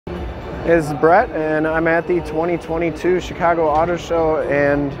Is Brett, and I'm at the 2022 Chicago Auto Show,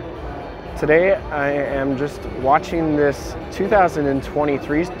 and today I am just watching this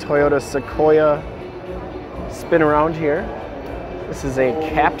 2023 Toyota Sequoia spin around here. This is a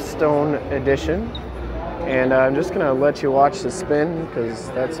Capstone edition, and I'm just going to let you watch the spin because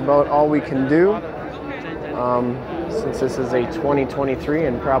that's about all we can do since this is a 2023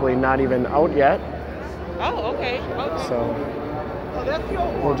 and probably not even out yet. Oh, okay. So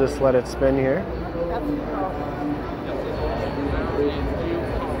we'll just let it spin here.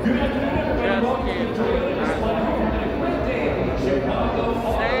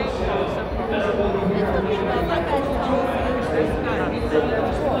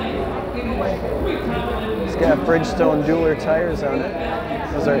 It's got Bridgestone dualer tires on it.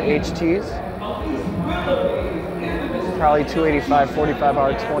 Those are HTs. Probably 285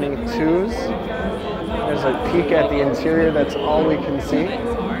 45R 22s. There's a peek at the interior, that's all we can see.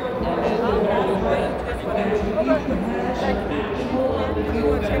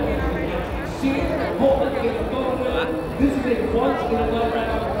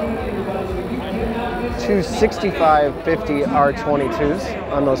 Two 65/50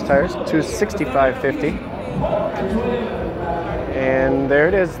 R22s on those tires, two 65/50. And there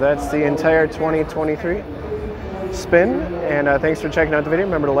it is, that's the entire 2023 spin. And thanks for checking out the video.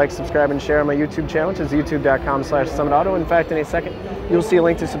 Remember to like, subscribe, and share on my YouTube channel, which is youtube.com/summitauto. In fact, in a second, you'll see a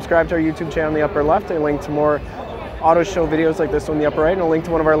link to subscribe to our YouTube channel in the upper left, a link to more auto show videos like this one in the upper right, and a link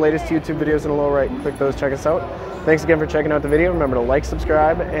to one of our latest YouTube videos in the lower right. Click those, check us out. Thanks again for checking out the video. Remember to like,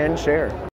 subscribe, and share.